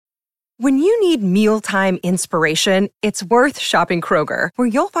When you need mealtime inspiration, it's worth shopping Kroger, where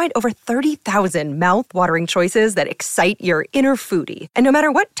you'll find over 30,000 mouth-watering choices that excite your inner foodie. And no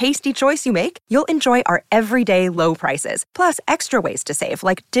matter what tasty choice you make, you'll enjoy our everyday low prices, plus extra ways to save,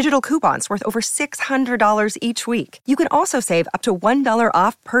 like digital coupons worth over $600 each week. You can also save up to $1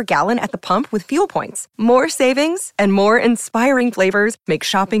 off per gallon at the pump with fuel points. More savings and more inspiring flavors make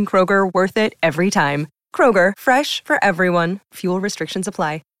shopping Kroger worth it every time. Kroger, fresh for everyone. Fuel restrictions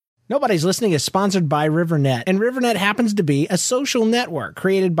apply. Nobody's Listening is sponsored by RiverNet, and RiverNet happens to be a social network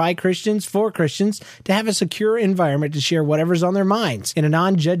created by Christians for Christians to have a secure environment to share whatever's on their minds in a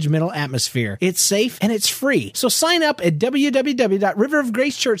non-judgmental atmosphere. It's safe and it's free. So sign up at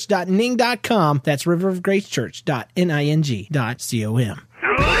www.riverofgracechurch.ning.com. That's riverofgracechurch.ning.com.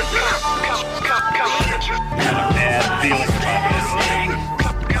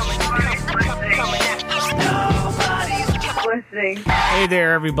 Hey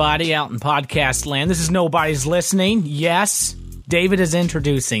there, everybody out in podcast land. This is Nobody's Listening. Yes, David is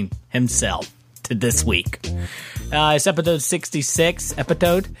introducing himself to this week. It's episode 66,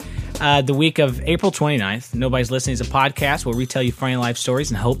 the week of April 29th. Nobody's Listening is a podcast where we tell you funny life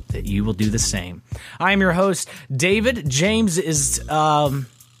stories and hope that you will do the same. I am your host, David. James is,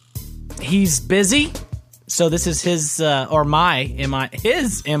 he's busy, so this is his MIA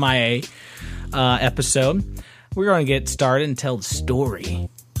episode. We're going to get started and tell the story.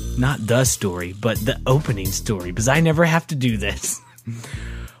 Not the story, but the opening story, because I never have to do this.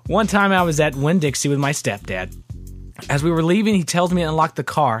 One time I was at Winn-Dixie with my stepdad. As we were leaving, he tells me to unlock the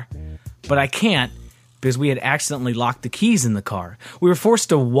car, but I can't because we had accidentally locked the keys in the car. We were forced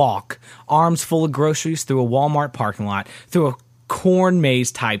to walk, arms full of groceries, through a Walmart parking lot, through a corn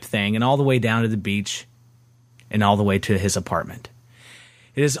maze type thing, and all the way down to the beach, and all the way to his apartment.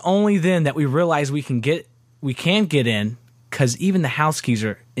 It is only then that we realize we can get in because even the house keys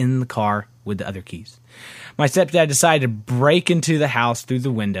are in the car with the other keys. My stepdad decided to break into the house through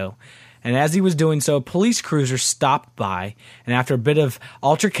the window, and as he was doing so, a police cruiser stopped by, and after a bit of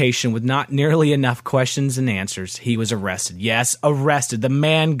altercation with not nearly enough questions and answers, he was arrested. Yes, arrested. The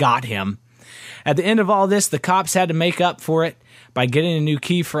man got him. At the end of all this, the cops had to make up for it by getting a new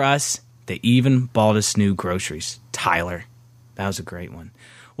key for us. They even bought us new groceries. Tyler. That was a great one.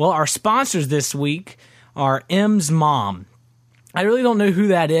 Well, our sponsors this week are M's mom. I really don't know who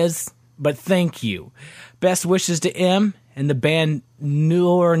that is, but thank you. Best wishes to M and the band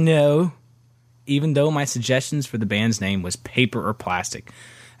No, even though my suggestions for the band's name was Paper or Plastic.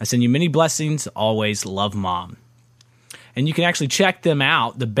 I send you many blessings. Always love, Mom. And you can actually check them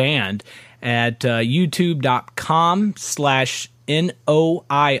out, the band, at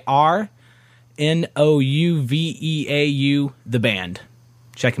youtube.com/NOIRNOUVEAU, the band.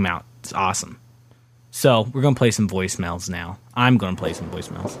 Check them out. It's awesome. So, we're going to play some voicemails now. I'm going to play some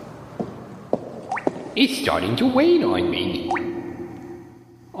voicemails. It's starting to rain on me.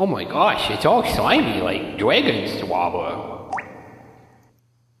 Oh my gosh, it's all slimy like dragon slobber.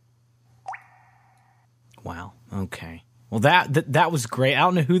 Wow, okay. Well, that was great. I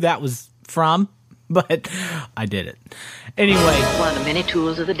don't know who that was from, but I did it. Anyway. One of the many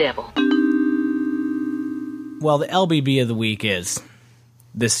tools of the devil. Well, the LBB of the week is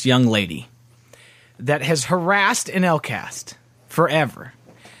this young lady that has harassed an LCast forever.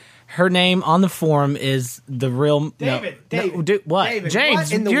 Her name on the forum is the real... David, what? David,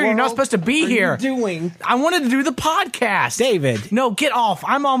 James, what you're not supposed to be here. What are you doing? I wanted to do the podcast. David. No, get off.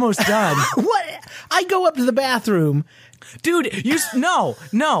 I'm almost done. What? I go up to the bathroom. Dude, no.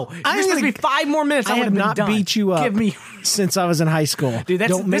 You're supposed to be 5 more minutes. I have not beat you up since I was in high school. Dude,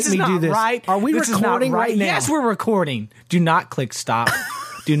 don't make me do this. Right. Are we recording right now? Yes, we're recording. Do not click stop.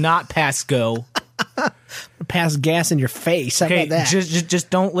 Do not pass go. Pass gas in your face. How about that? Just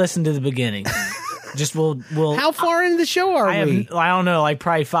don't listen to the beginning. We'll. How far into the show are we? I don't know. Like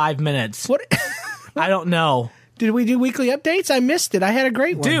probably 5 minutes. What? I don't know. Did we do weekly updates? I missed it. I had a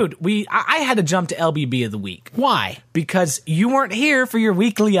great one. Dude, I had to jump to LBB of the week. Why? Because you weren't here for your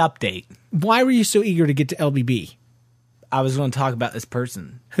weekly update. Why were you so eager to get to LBB? I was going to talk about this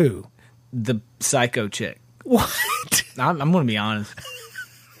person. Who? The psycho chick. What? I'm going to be honest.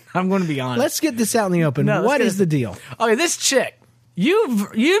 I'm going to be honest. Let's get this out in the open. What is the deal? Okay, this chick. You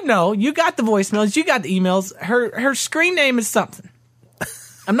got the voicemails, you got the emails. Her screen name is something.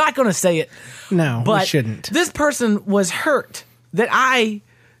 I'm not going to say it. No, but we shouldn't. This person was hurt that I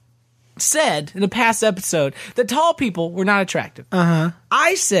said in a past episode that tall people were not attractive. Uh-huh.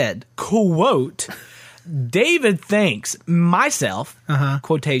 I said, quote, David thinks myself,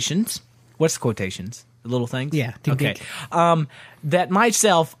 quotations. What's quotations? little things? Yeah. Okay. That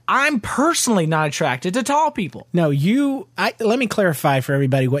myself, I'm personally not attracted to tall people. No, let me clarify for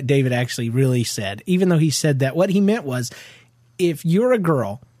everybody what David actually really said. Even though he said that, what he meant was, if you're a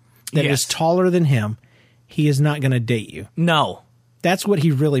girl that is taller than him, he is not going to date you. No. That's what he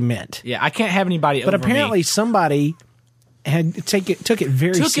really meant. Yeah, I can't have anybody over But apparently me. somebody took it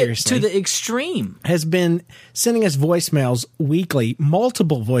very seriously. It to the extreme. Has been sending us voicemails weekly,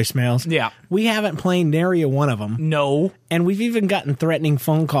 multiple voicemails. Yeah. We haven't played nary a one of them. No. And we've even gotten threatening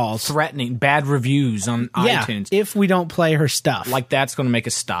phone calls. Threatening. Bad reviews on iTunes. If we don't play her stuff. Like that's going to make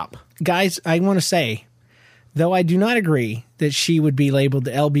us stop. Guys, I want to say, though I do not agree that she would be labeled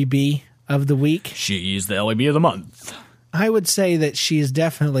the LBB of the week, She is the LAB of the month. I would say that she is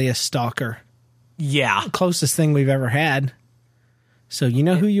definitely a stalker. Yeah. Closest thing we've ever had. So you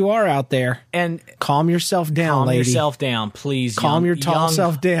know who you are out there. And calm yourself down, calm lady. yourself down, please. Calm your tall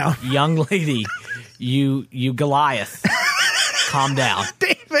self down. Young lady, you Goliath. Calm down.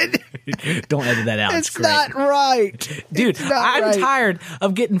 David. Don't edit that out. It's great. not right. Dude, I'm tired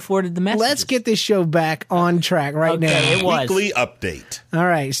of getting forwarded the messages. Let's get this show back on track right now. It was. Weekly update. All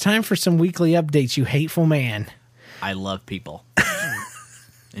right, it's time for some weekly updates, you hateful man. I love people.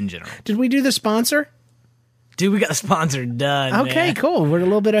 In general. Did we do the sponsor? Dude, we got the sponsor done. Okay, man. cool. We're a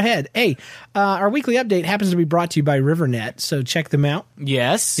little bit ahead. Hey, our weekly update happens to be brought to you by RiverNet, so check them out.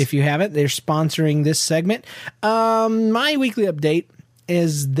 Yes. If you haven't, they're sponsoring this segment. My weekly update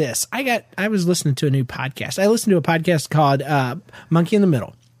is this. I was listening to a new podcast. I listened to a podcast called Monkey in the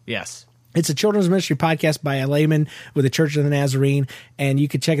Middle. Yes. It's a children's ministry podcast by a layman with the Church of the Nazarene, and you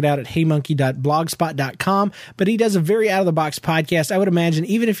can check it out at heymonkey.blogspot.com. But he does a very out-of-the-box podcast. I would imagine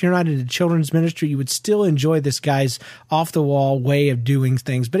even if you're not into children's ministry, you would still enjoy this guy's off-the-wall way of doing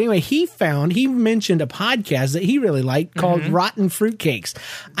things. But anyway, he mentioned a podcast that he really liked called Rotten Fruitcakes.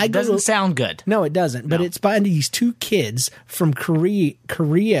 Doesn't sound good. No, it doesn't. But it's by these two kids from Korea.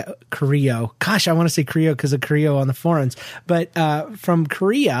 Gosh, I want to say Korea because of Korea on the forums. But from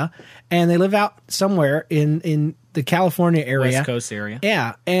Korea, and they live out somewhere in the California area. West Coast area.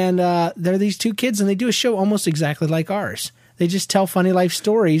 Yeah. And they're these two kids, and they do a show almost exactly like ours. They just tell funny life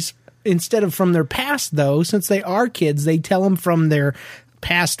stories. Instead of from their past, though, since they are kids, they tell them from their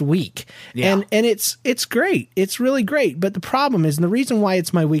past week. Yeah. And it's great. It's really great. But the problem is, and the reason why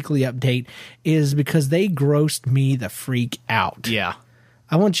it's my weekly update is because they grossed me the freak out. Yeah.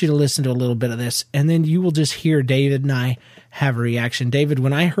 I want you to listen to a little bit of this, and then you will just hear David and I have a reaction. David,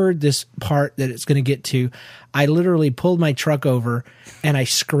 when I heard this part that it's going to get to, I literally pulled my truck over and I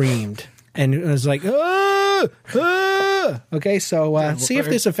screamed. And it was like, ah, ah. Okay, so see if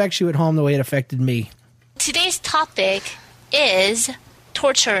this affects you at home the way it affected me. Today's topic is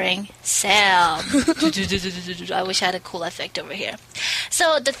torturing Sam. I wish I had a cool effect over here.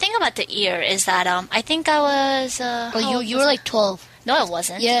 So the thing about the ear is that I think I was... you were like 12. No, I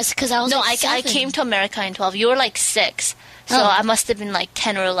wasn't. Yes, because I was No, like 7. I came to America in 12. You were like 6. So I must have been like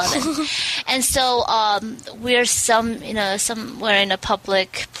 10 or 11. And so we're somewhere in a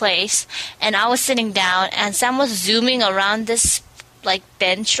public place, and I was sitting down, and Sam was zooming around this like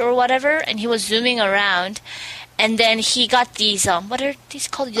bench or whatever, and he was zooming around, and then he got these what are these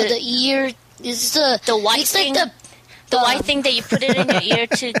called? The ear is the white it's thing. Like the white thing that you put it in your ear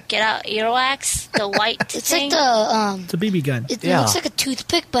to get out earwax. The white it's thing. like the It's a BB gun. It looks like a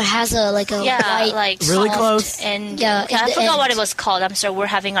toothpick, but has a white. like really soft close. And Yeah, I in the forgot what end. it was called. I'm sorry, we're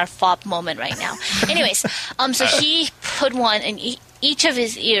having our fob moment right now. Anyways, so he put one in each of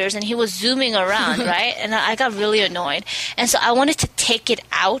his ears, and he was zooming around, right? And I got really annoyed, and so I wanted to take it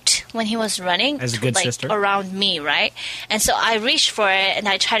out when he was running, As a good like, sister. around me, right? And so I reached for it, and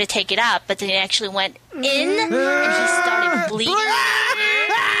I tried to take it out, but then it actually went in, and he started bleeding.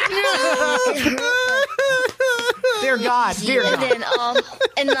 Dear God. Dear And God. then,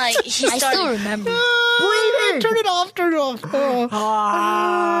 and like he I started. still remember. Turn it off. Turn it off.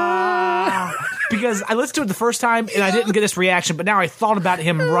 Oh. Because I listened to it the first time, and I didn't get this reaction, but now I thought about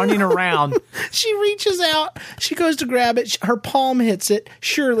him running around. She reaches out. She goes to grab it. Her palm hits it,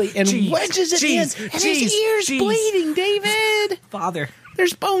 surely, and Jeez, wedges it jeez, in. And jeez, his ear's jeez. bleeding, David. Father.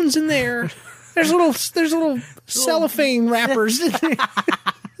 There's bones in there. There's little cellophane wrappers in there.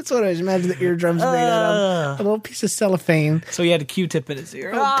 That's what I imagine the eardrums are made out of. A little piece of cellophane. So he had a Q-tip in his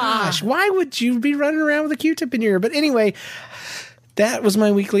ear. Oh, gosh. Why would you be running around with a Q-tip in your ear? But anyway, that was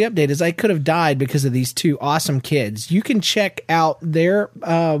my weekly update, is I could have died because of these two awesome kids. You can check out their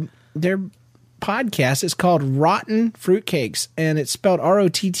podcast is called Rotten Fruitcakes, and it's spelled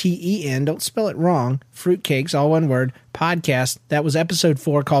Rotten. Don't spell it wrong. Fruitcakes, all one word, podcast. That was episode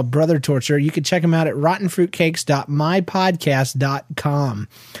 4 called Brother Torture. You can check them out at rottenfruitcakes.mypodcast.com.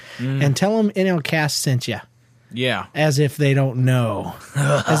 And tell them NLCast sent you. Yeah. As if they don't know.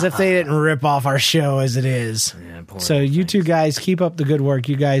 As if they didn't rip off our show as it is. Yeah, so you two guys, keep up the good work.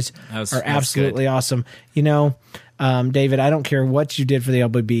 You guys are absolutely awesome. You know, David, I don't care what you did for the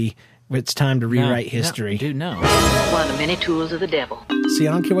LBB. It's time to rewrite history. Dude, no. One of the many tools of the devil. See,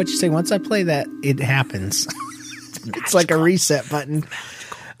 I don't care what you say. Once I play that, it happens. It's like a reset button.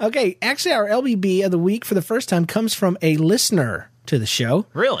 Okay, actually, our LBB of the week for the first time comes from a listener to the show.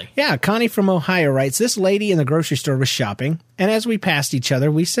 Really? Yeah, Connie from Ohio writes, this lady in the grocery store was shopping, and as we passed each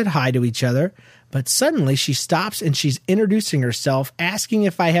other, we said hi to each other, but suddenly she stops and she's introducing herself, asking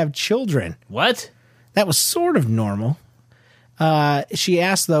if I have children. What? That was sort of normal. She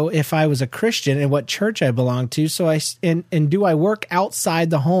asked, though, if I was a Christian and what church I belonged to, and do I work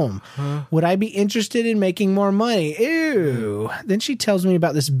outside the home? Would I be interested in making more money? Ew. Then she tells me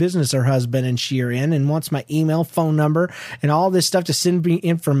about this business her husband and she are in and wants my email, phone number, and all this stuff to send me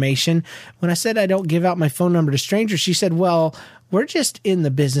information. When I said I don't give out my phone number to strangers, she said, well, we're just in the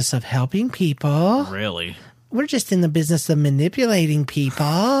business of helping people. Really? We're just in the business of manipulating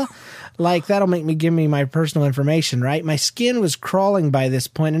people. Like, that'll make me give me my personal information, right? My skin was crawling by this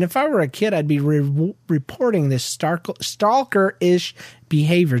point, and if I were a kid, I'd be reporting this stalker-ish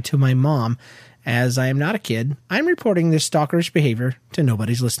behavior to my mom. As I am not a kid, I'm reporting this stalkerish behavior to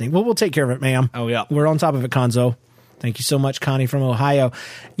nobody's listening. Well, we'll take care of it, ma'am. Oh, yeah. We're on top of it, Conzo. Thank you so much, Connie from Ohio.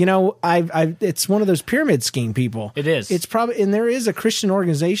 You know, it's one of those pyramid scheme people. It is. It's probably, and there is a Christian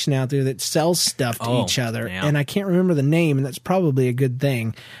organization out there that sells stuff to each other, yeah. and I can't remember the name, and that's probably a good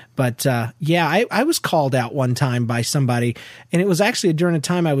thing. But yeah, I was called out one time by somebody, and it was actually during a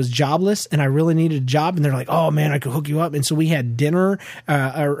time I was jobless, and I really needed a job, and they're like, "Oh man, I could hook you up." And so we had dinner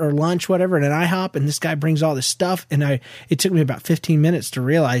or lunch, whatever, at an IHOP, and this guy brings all this stuff, and it took me about 15 minutes to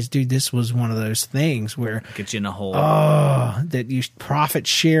realize, dude, this was one of those things where get you in a hole. That you profit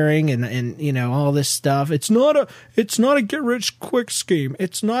sharing and you know all this stuff. It's not a get rich quick scheme.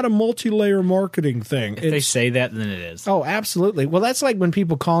 It's not a multi-layer marketing thing. If they say that, then it is. Oh, absolutely. Well, that's like when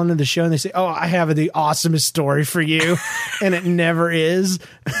people call into the show and they say, "Oh, I have the awesomest story for you," and it never is.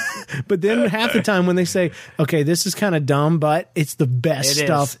 But then half the time when they say, "Okay, this is kind of dumb, but it's the best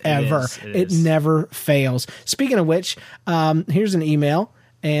stuff ever," it never fails. Speaking of which, here's an email,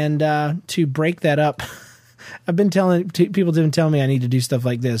 and to break that up. I've been people didn't tell me I need to do stuff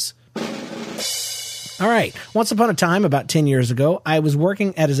like this. All right. Once upon a time, about 10 years ago, I was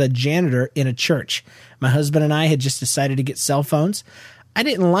working as a janitor in a church. My husband and I had just decided to get cell phones. I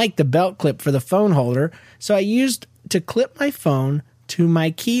didn't like the belt clip for the phone holder, so I used to clip my phone to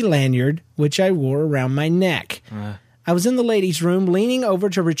my key lanyard, which I wore around my neck. I was in the ladies' room leaning over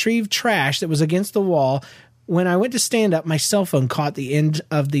to retrieve trash that was against the wall. When I went to stand up, my cell phone caught the end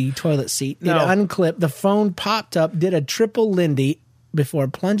of the toilet seat. It unclipped. The phone popped up, did a triple Lindy before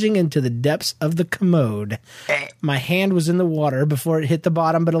plunging into the depths of the commode. My hand was in the water before it hit the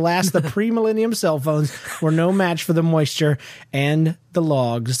bottom, but alas, the pre-millennium cell phones were no match for the moisture and the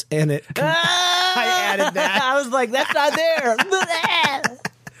logs. And I added that. I was like, that's not there.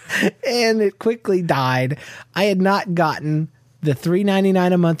 And it quickly died. I had not gotten the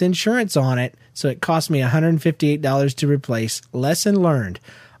 $3.99 a month insurance on it, so it cost me $158 to replace. Lesson learned.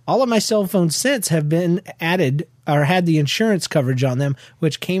 All of my cell phones since have been added or had the insurance coverage on them,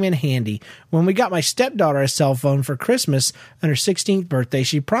 which came in handy. When we got my stepdaughter a cell phone for Christmas on her 16th birthday,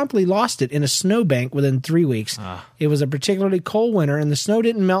 she promptly lost it in a snowbank within 3 weeks. It was a particularly cold winter, and the snow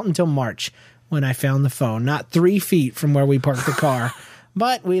didn't melt until March when I found the phone, not 3 feet from where we parked the car.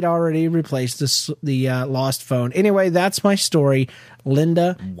 But we'd already replaced the lost phone. Anyway, that's my story.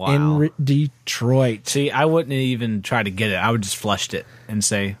 Linda in Detroit. See, I wouldn't even try to get it. I would just flushed it and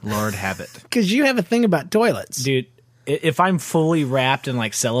say, Lord, have it. Because you have a thing about toilets. Dude, if I'm fully wrapped in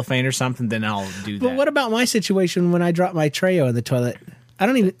like cellophane or something, then I'll do that. But what about my situation when I dropped my Treo in the toilet? I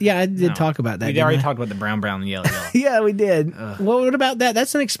don't even... Yeah, I did talk about that. We already talked about the brown, and yellow. Yeah, we did. Well, what about that?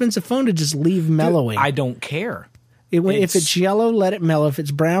 That's an expensive phone to just leave mellowing. Dude, I don't care. If it's yellow, let it mellow. If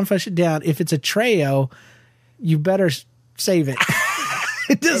it's brown, flush it down. If it's a Treo, you better save it.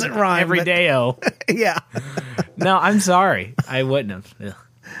 It doesn't rhyme. Every day-o. Yeah. No, I'm sorry. I wouldn't have. Ugh.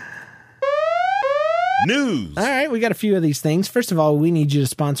 News. All right, we got a few of these things. First of all, we need you to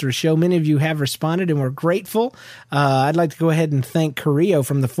sponsor a show. Many of you have responded, and we're grateful. I'd like to go ahead and thank Carrillo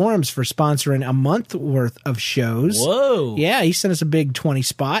from the forums for sponsoring a month worth of shows. Whoa. Yeah, he sent us a big 20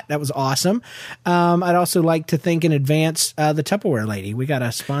 spot. That was awesome. I'd also like to thank in advance the Tupperware lady. We got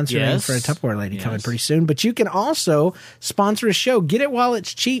a sponsor for a Tupperware lady coming pretty soon. But you can also sponsor a show. Get it while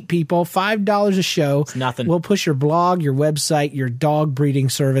it's cheap, people. $5 a show. It's nothing. We'll push your blog, your website, your dog breeding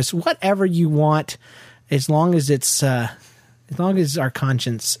service, whatever you want. As long as it's, as long as our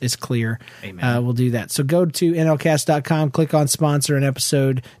conscience is clear, we'll do that. So go to nlcast.com, click on sponsor an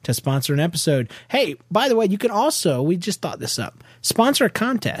episode to sponsor an episode. Hey, by the way, you can also, we just thought this up, sponsor a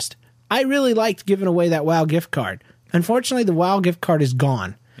contest. I really liked giving away that WoW gift card. Unfortunately, the WoW gift card is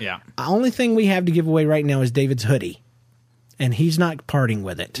gone. Yeah. The only thing we have to give away right now is David's hoodie, and he's not parting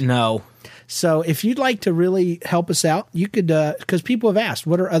with it. No. So if you'd like to really help us out, you could, because people have asked,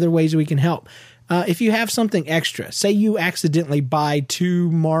 what are other ways we can help? If you have something extra, say you accidentally buy 2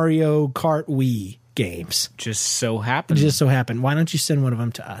 Mario Kart Wii games. Just so happened. Why don't you send one of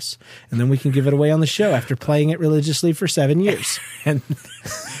them to us? And then we can give it away on the show after playing it religiously for 7 years. And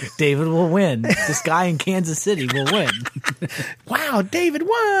David will win. This guy in Kansas City will win. Wow, David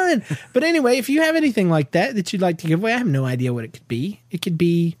won! But anyway, if you have anything like that you'd like to give away, I have no idea what it could be. It could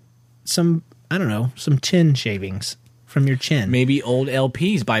be some chin shavings from your chin. Maybe old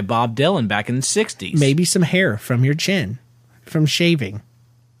LPs by Bob Dylan back in the 60s. Maybe some hair from your chin from shaving.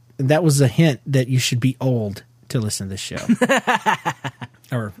 That was a hint that you should be old to listen to this show.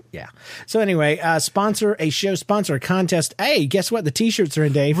 So anyway, sponsor a show, sponsor a contest. Hey, guess what? The T-shirts are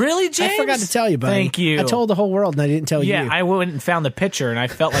in, Dave. Really, James? I forgot to tell you, buddy. Thank you. I told the whole world and I didn't tell you. Yeah, I went and found the picture and I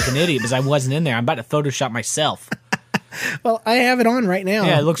felt like an idiot because I wasn't in there. I'm about to Photoshop myself. Well, I have it on right now.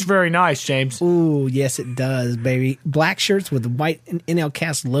 Yeah, it looks very nice, James. Ooh, yes, it does, baby. Black shirts with the white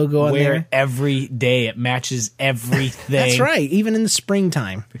NLCast logo on there. Wear every day. It matches everything. That's right, even in the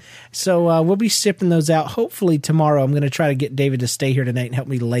springtime. So we'll be shipping those out. Hopefully tomorrow. I'm going to try to get David to stay here tonight and help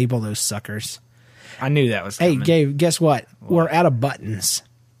me label those suckers. I knew that was coming. Hey, Gabe, guess what? We're out of buttons.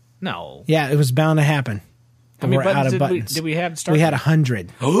 No. Yeah, it was bound to happen. How many We're out buttons of buttons. did we have to start? We had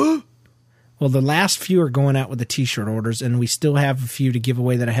 100. Well, the last few are going out with the T-shirt orders, and we still have a few to give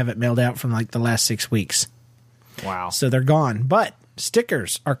away that I haven't mailed out from like the last 6 weeks. Wow. So they're gone. But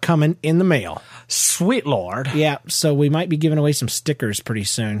stickers are coming in the mail. Sweet Lord. Yeah, so we might be giving away some stickers pretty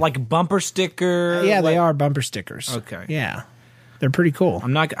soon. Like bumper sticker? Yeah, they are bumper stickers. Okay. Yeah. They're pretty cool.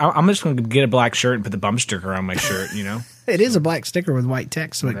 I'm just going to get a black shirt and put the bumper sticker on my shirt, you know? It is a black sticker with white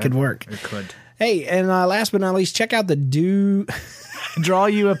text, so it could work. It could. Hey, and last but not least, check out the Draw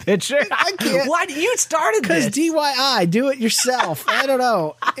you a picture? I can't. Why do you started this? Because DIY, do it yourself. I don't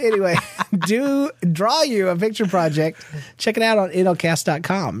know. Anyway, draw you a picture project. Check it out on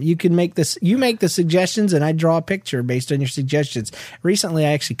nlcast.com. You can make this. You make the suggestions, and I draw a picture based on your suggestions. Recently,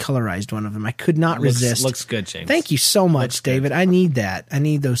 I actually colorized one of them. I could not resist. Looks good, James. Thank you so much, David. I need that. I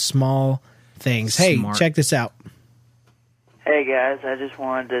need those small things. Hey, check this out. Hey guys, I just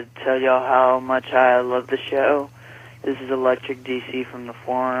wanted to tell y'all how much I love the show. This is Electric DC from the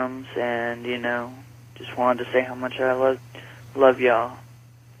forums, and just wanted to say how much I love y'all.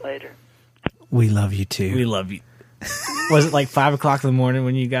 Later. We love you too. We love you. Was it like 5 o'clock in the morning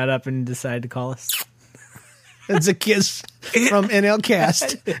when you got up and decided to call us? It's a kiss from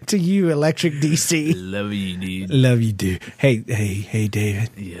NLCast to you, Electric DC. Love you, dude. Love you, dude. Hey, David.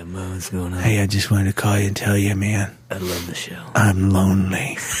 Yeah, man, what's going on? Hey, I just wanted to call you and tell you, man. I love the show. I'm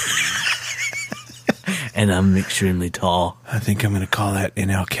lonely. And I'm extremely tall. I think I'm going to call that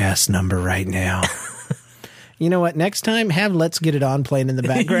NLCast number right now. You know what? Next time, have Let's Get It On playing in the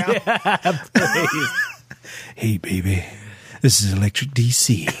background. Yeah, please. Hey, baby. This is Electric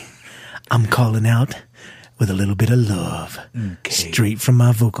DC. I'm calling out with a little bit of love. Okay. Straight from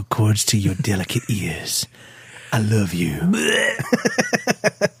my vocal cords to your delicate ears. I love you.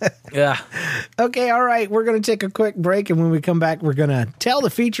 Yeah. Okay, all right. We're going to take a quick break, and when we come back, we're going to tell the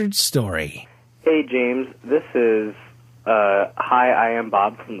featured story. Hey, James. This is Hi, I am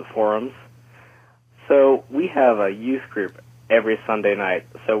Bob from the forums. So we have a youth group every Sunday night.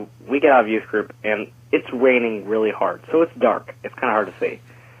 So we get out of youth group, and it's raining really hard. So it's dark. It's kind of hard to see.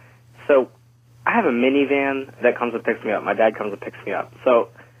 So I have a minivan that comes and picks me up. My dad comes and picks me up. So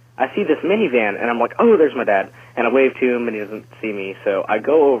I see this minivan, and I'm like, oh, there's my dad. And I wave to him, and he doesn't see me. So I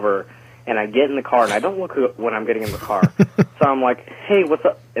go over, and I get in the car, and I don't look when I'm getting in the car. So I'm like, hey, what's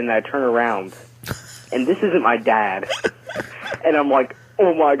up? And I turn around, and this isn't my dad. And I'm like,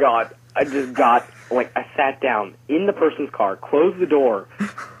 oh, my God. I sat down in the person's car, closed the door,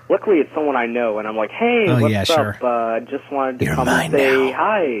 luckily it's someone I know, and I'm like, hey, what's up? Sure. Just wanted to come and say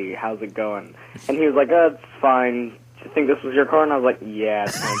hi. How's it going? And he was like, it's fine. Do you think this was your car? And I was like, yeah,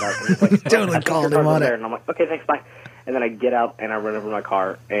 it's kind of dark. And he's like, totally called him on it. And I'm like, okay, thanks, bye. And then I get out and I run over my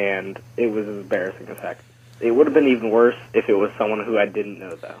car, and it was as embarrassing as heck. It would have been even worse if it was someone who I didn't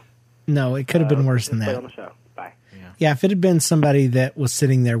know, though. No, it could have been worse than Play that. on the show. Bye. Yeah, if it had been somebody that was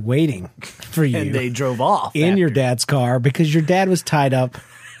sitting there waiting for you. And they drove off. In your dad's car because your dad was tied up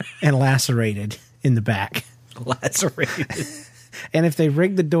and lacerated in the back. Lacerated. And if they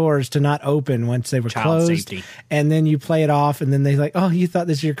rigged the doors to not open once they were Child closed, safety. and then you play it off, and then they're like, oh, you thought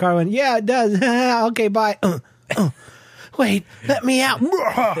this was your car? And yeah, it does. Okay, bye. Wait, let me out.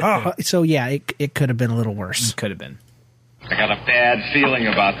 So, yeah, it could have been a little worse. Could have been. I got a bad feeling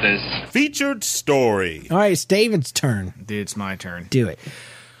about this. Featured story. All right, it's David's turn. Dude, it's my turn. Do it.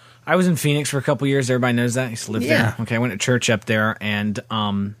 I was in Phoenix for a couple years. Everybody knows that. I used to live Yeah. there. Okay, I went to church up there, and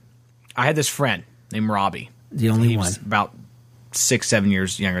I had this friend named Robbie. The only He one. was about 6-7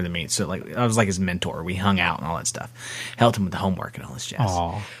 years younger than me. So like I was like his mentor. We hung out and all that stuff. Helped him with the homework and all this jazz.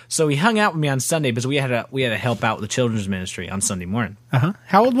 Aw. So he hung out with me on Sunday because we had to help out with the children's ministry on Sunday morning. Uh-huh.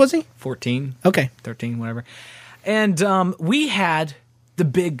 How old was he? 14. Okay. 13, whatever. And we had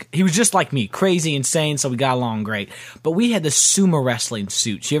he was just like me, crazy, insane, so we got along great. But we had the sumo wrestling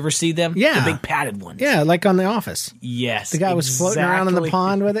suits. You ever see them? Yeah. The big padded ones. Yeah, like on The Office. Yes. The guy was floating around in the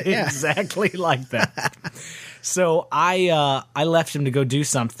pond with it? Yeah. Exactly like that. So I left him to go do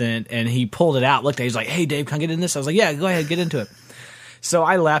something, and he pulled it out, looked at it, he's like, hey, Dave, can I get in this? I was like, yeah, go ahead, get into it. So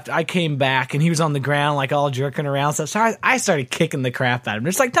I left. I came back, and he was on the ground, like, all jerking around. So I started kicking the crap out of him.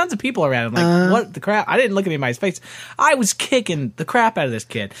 There's, like, tons of people around him. Like, what the crap? I didn't look at anybody's face. I was kicking the crap out of this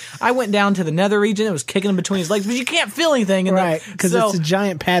kid. I went down to the nether region. It was kicking him between his legs, but you can't feel anything. Right, because it's a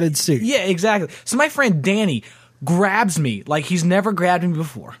giant padded suit. Yeah, exactly. So my friend Danny grabs me like he's never grabbed me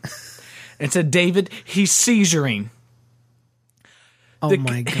before and said, David, he's seizuring. Oh,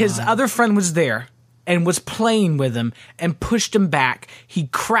 my God. His other friend was there and was playing with him and pushed him back. He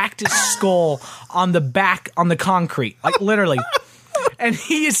cracked his skull on the concrete, like literally. And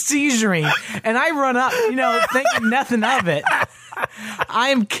he is seizuring. And I run up, thinking nothing of it. I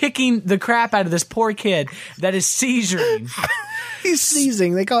am kicking the crap out of this poor kid that is seizuring. He's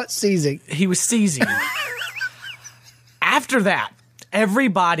seizing. They call it seizing. He was seizing. After that,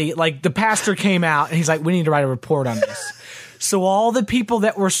 everybody, like the pastor came out and he's like, we need to write a report on this. So all the people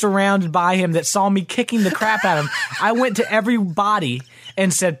that were surrounded by him that saw me kicking the crap out of him, I went to everybody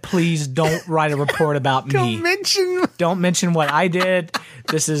and said, please don't write a report about me. Don't mention what I did.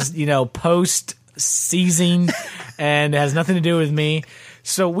 This is, post-seizing and it has nothing to do with me.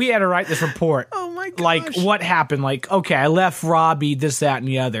 So we had to write this report. Oh, my gosh. Like, what happened? Like, okay, I left Robbie, this, that, and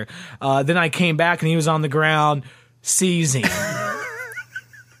the other. Then I came back and he was on the ground seizing.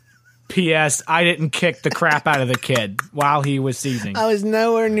 P.S. I didn't kick the crap out of the kid while he was seizing. I was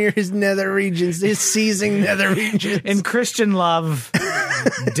nowhere near his nether regions, his seizing nether regions. In Christian love,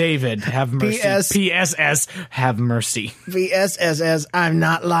 David, have mercy. P.S.S. have mercy. P.S.S.S. I'm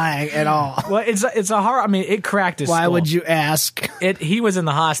not lying at all. Well, it's a hard. I mean, it cracked his Why skull. would you ask? He was in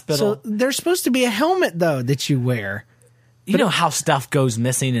the hospital. So there's supposed to be a helmet, though, that you wear. You know how stuff goes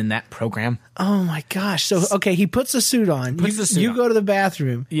missing in that program? Oh, my gosh. So, okay, he puts a suit on. You on. go to the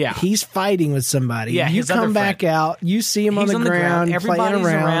bathroom. Yeah. He's fighting with somebody. Yeah, you his other come back friend. out. You see him He's on the ground Everybody's playing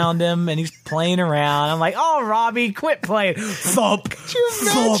around him, and he's playing around. I'm like, oh, Robbie, quit playing. Thump. Could you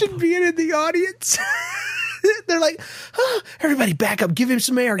imagine being in the audience? They're like, oh, everybody back up. Give him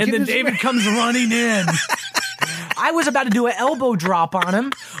some air. And then David comes running in. I was about to do an elbow drop on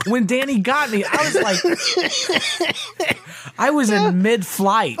him when Danny got me. I was like, I was in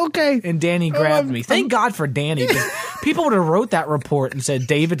mid-flight. Okay. And Danny grabbed me. Thank God for Danny. People would have wrote that report and said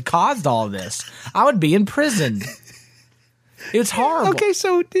David caused all of this. I would be in prison. It's horrible. Okay,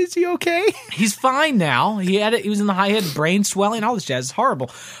 so is he okay? He's fine now. He was in the high head, brain swelling, all this jazz. It's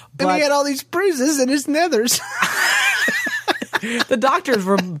horrible. But And he had all these bruises in his nethers. the doctors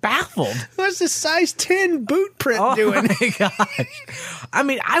were baffled. What's the size 10 boot print doing? Oh my gosh. I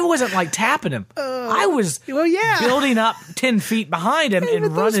mean, I wasn't like tapping him. I was building up 10 feet behind him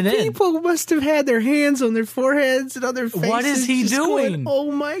and running in. People must have had their hands on their foreheads and on their faces. What is he just doing? going,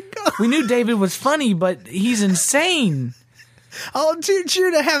 oh my God. We knew David was funny, but he's insane. I'll teach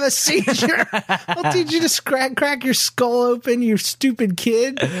you to have a seizure. I'll teach you to crack your skull open, you stupid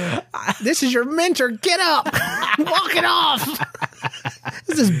kid. This is your mentor. Get up. Walk it off.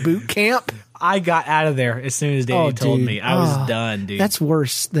 This is boot camp. I got out of there as soon as Danny told me. I was done, dude. That's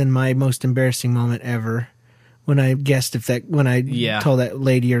worse than my most embarrassing moment ever. When I guessed told that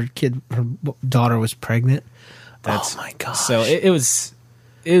lady her daughter was pregnant. Oh my gosh. So it was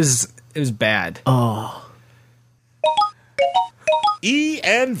It was bad. Oh.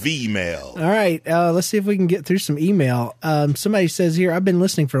 E&V mail. All right, let's see if we can get through some email. Somebody says here, I've been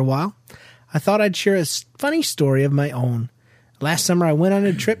listening for a while. I thought I'd share a funny story of my own. Last summer, I went on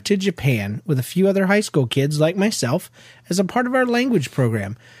a trip to Japan with a few other high school kids like myself as a part of our language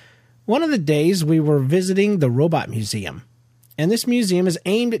program. One of the days, we were visiting the Robot Museum. And this museum is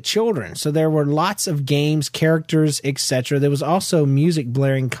aimed at children, so there were lots of games, characters, etc. There was also music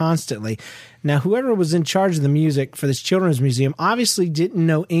blaring constantly. Now, whoever was in charge of the music for this children's museum obviously didn't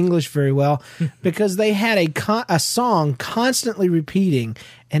know English very well because they had a song constantly repeating,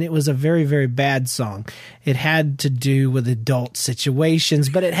 and it was a very, very bad song. It had to do with adult situations,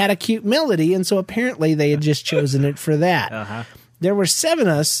 but it had a cute melody, and so apparently they had just chosen it for that. Uh-huh. There were seven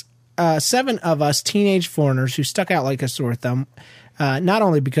of us teenage foreigners who stuck out like a sore thumb, not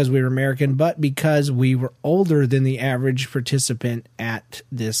only because we were American, but because we were older than the average participant at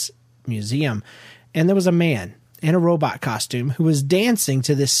this museum. And there was a man in a robot costume who was dancing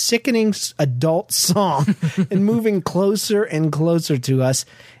to this sickening adult song and moving closer and closer to us.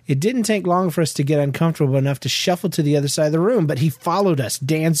 It didn't take long for us to get uncomfortable enough to shuffle to the other side of the room, but he followed us,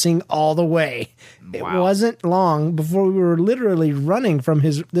 dancing all the way. Wow. It wasn't long before we were literally running from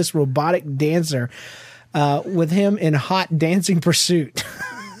this robotic dancer with him in hot dancing pursuit.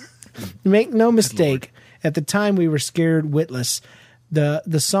 Make no mistake, at the time we were scared witless.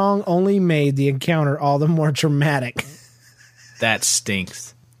 The song only made the encounter all the more traumatic. That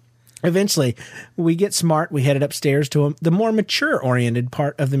stinks. Eventually, we get smart. We headed upstairs to the more mature-oriented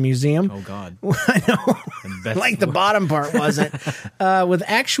part of the museum. Oh, God. I know. Like the bottom part wasn't. With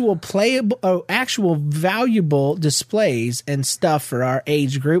actual valuable displays and stuff for our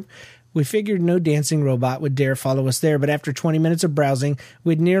age group. We figured no dancing robot would dare follow us there, but after 20 minutes of browsing,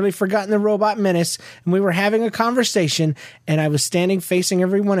 we'd nearly forgotten the robot menace, and we were having a conversation, and I was standing facing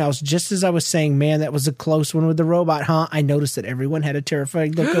everyone else just as I was saying, man, that was a close one with the robot, huh? I noticed that everyone had a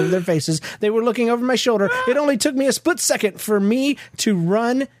terrified look over their faces. They were looking over my shoulder. It only took me a split second for me to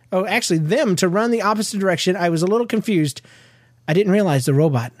run, them to run the opposite direction. I was a little confused. I didn't realize the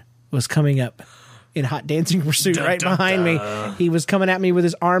robot was coming up in hot dancing pursuit behind me. He was coming at me with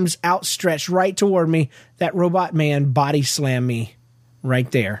his arms outstretched right toward me. That robot man body slammed me right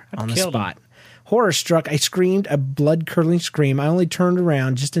there on the spot. Horror struck, I screamed a blood-curdling scream. I only turned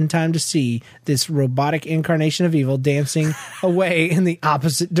around just in time to see this robotic incarnation of evil dancing away in the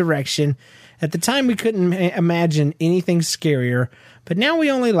opposite direction. At the time, we couldn't imagine anything scarier, but now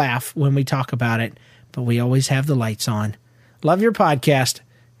we only laugh when we talk about it, but we always have the lights on. Love your podcast.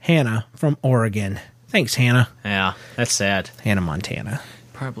 Hannah from Oregon. Thanks, Hannah. Yeah, that's sad. Hannah Montana.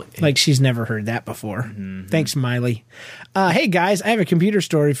 Probably. Like she's never heard that before. Mm-hmm. Thanks, Miley. Hey, guys, I have a computer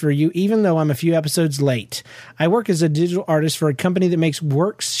story for you, even though I'm a few episodes late. I work as a digital artist for a company that makes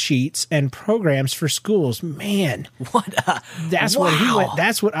worksheets and programs for schools. Man. That's what he went.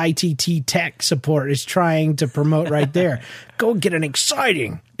 That's what ITT Tech Support is trying to promote right there. Go get an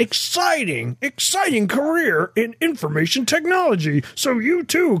exciting career in information technology so you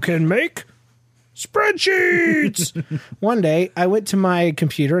too can make spreadsheets. One day, I went to my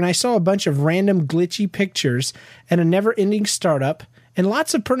computer and I saw a bunch of random glitchy pictures and a never-ending startup and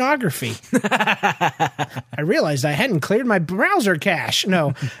lots of pornography. I realized I hadn't cleared my browser cache.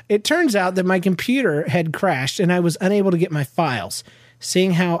 No, it turns out that my computer had crashed and I was unable to get my files.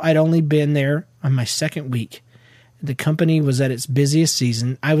 Seeing how I'd only been there on my second week, the company was at its busiest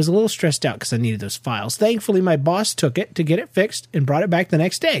season, I was a little stressed out because I needed those files. Thankfully, my boss took it to get it fixed and brought it back the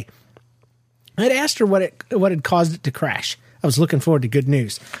next day. I'd asked her what had caused it to crash. I was looking forward to good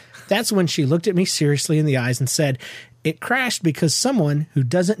news. That's when she looked at me seriously in the eyes and said, it crashed because someone who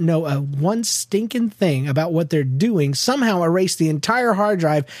doesn't know one stinking thing about what they're doing somehow erased the entire hard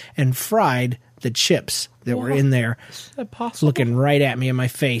drive and fried the chips that were in there. Is that possible? Looking right at me in my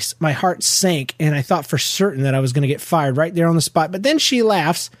face. My heart sank, and I thought for certain that I was going to get fired right there on the spot. But then she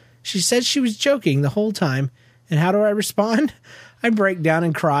laughs. She says she was joking the whole time. And how do I respond? I break down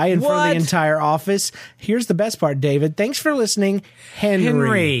and cry in front of the entire office. Here's the best part, David. Thanks for listening,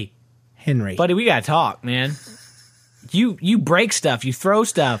 Henry. Buddy, we gotta talk, man. You break stuff. You throw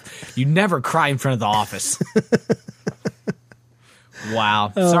stuff. You never cry in front of the office.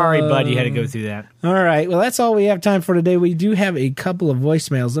 Wow. Sorry, bud. You had to go through that. All right. Well, that's all we have time for today. We do have a couple of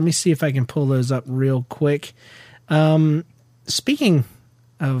voicemails. Let me see if I can pull those up real quick. Speaking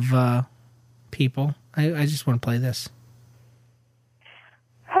of people, I just want to play this.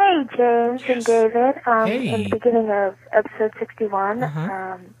 Hey, James and David. Hey. In the beginning of episode 61,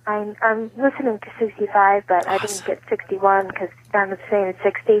 I'm listening to 65, but I didn't get 61 because I'm saying it's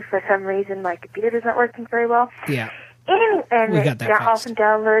 60. For some reason, my computer isn't working very well. Yeah. And We got that fixed. often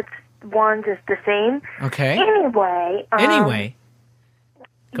downloads ones is the same. Okay. Anyway.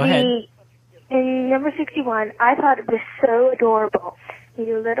 Go ahead. In number 61, I thought it was so adorable. The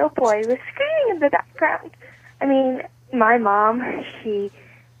little boy was screaming in the background. I mean, my mom, she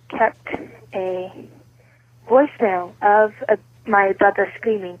kept a voicemail of my brother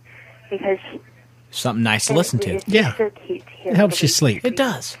screaming because Something nice to listen to. It's Yeah. so cute to hear It helps you little sleep. It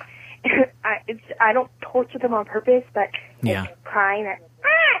does. I don't torture them on purpose, but Yeah. it's crying.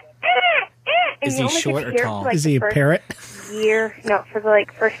 Is he short or tall? Is he a parrot? For the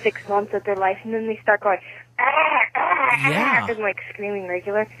first 6 months of their life, and then they start going, Yeah. and screaming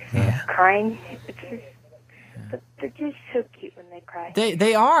regular, crying. But they're just so cute when they cry.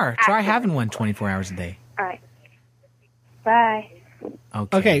 They are. Try having one 24 hours a day. All right. Bye.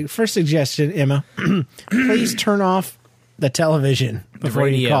 Okay, first suggestion, Emma. Please turn off the television before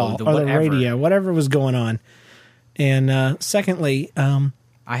you radio, call. the Or the whatever. radio, whatever was going on. And secondly,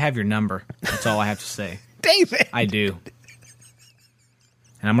 I have your number. That's all I have to say. David! I do.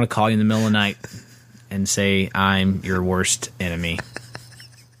 And I'm going to call you in the middle of the night and say I'm your worst enemy.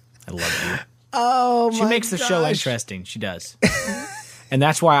 I love you. Oh, She makes the show interesting. She does. And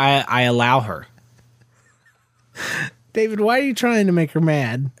that's why I allow her. David, why are you trying to make her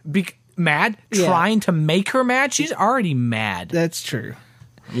mad? Mad? Yeah. Trying to make her mad? She's already mad. That's true.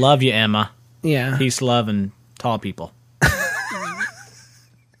 Love you, Emma. Yeah. Peace, love, and tall people.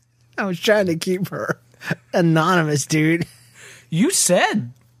 I was trying to keep her anonymous, dude. You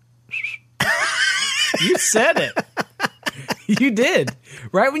said. You said it. You did.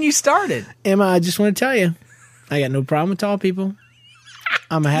 Right when you started. Emma, I just want to tell you, I got no problem with tall people.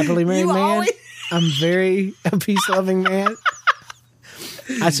 I'm a happily married man. always- I'm very a peace-loving man.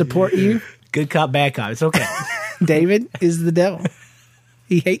 I support you. Good cop, bad cop. It's okay. David is the devil.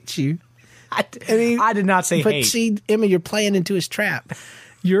 He hates you. I did not say But hate. see, Emma, you're playing into his trap.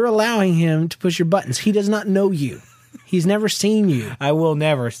 You're allowing him to push your buttons. He does not know you. He's never seen you. I will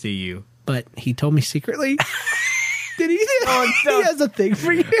never see you. But he told me secretly. Did he? Oh, no. He has a thing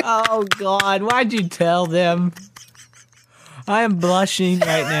for you. Oh, God. Why'd you tell them? I am blushing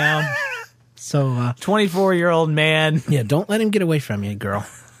right now. So, 24-year-old man. Yeah, don't let him get away from you, girl.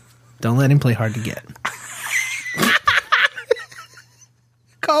 Don't let him play hard to get.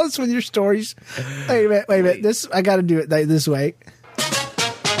 Call us with your stories. Wait a minute. This I got to do it this way.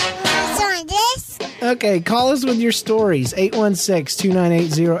 Okay, call us with your stories.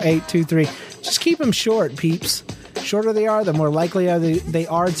 816-298-0823. Just keep them short, peeps. Shorter they are, the more likely they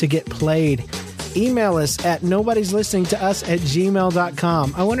are to get played. Email us at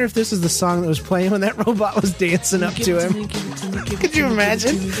nobodyslisteningtous@gmail.com. I wonder if this is the song that was playing when that robot was dancing up to him. Could you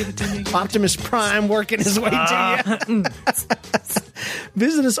imagine? Optimus Prime working his way to you.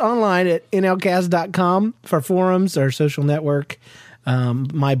 Visit us online at nlcast.com for forums, our social network,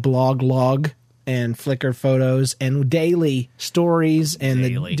 my blog log, and Flickr photos, and daily stories, and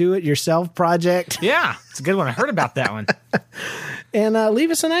the do-it-yourself project. Yeah, it's a good one. I heard about that one. And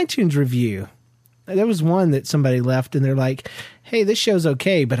leave us an iTunes review. There was one that somebody left, and they're like, hey, this show's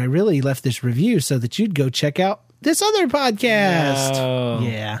okay, but I really left this review so that you'd go check out this other podcast. No.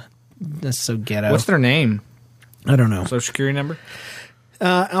 Yeah, that's so ghetto. What's their name? I don't know. Social security number?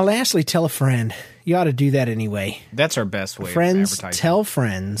 I'll actually tell a friend. You ought to do that anyway. That's our best way Friends of advertising. tell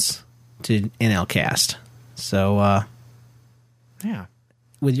friends to NLCast. So, yeah,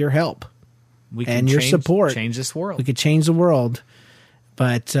 with your help we and can your support, change this world. we could change the world.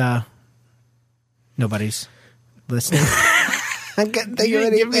 But nobody's listening. I couldn't think of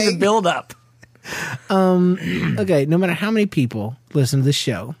anything. Give me the build up. Okay, no matter how many people listen to the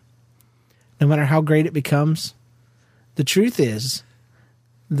show, no matter how great it becomes, the truth is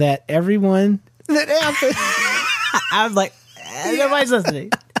that everyone that happens. I was like, nobody's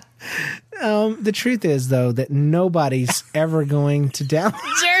listening. The truth is, though, that nobody's ever going to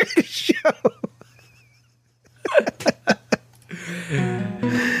download the show.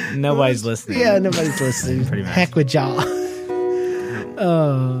 Nobody's listening. Yeah, nobody's listening. Pretty much. Heck with y'all.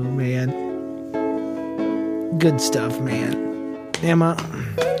 Oh, man. Good stuff, man. Emma.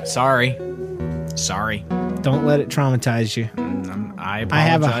 Sorry. Don't let it traumatize you. I apologize. I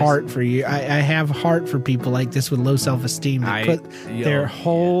have a heart for you. I have a heart for people like this with low self-esteem that put their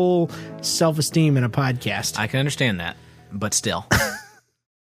whole self-esteem in a podcast. I can understand that, but still.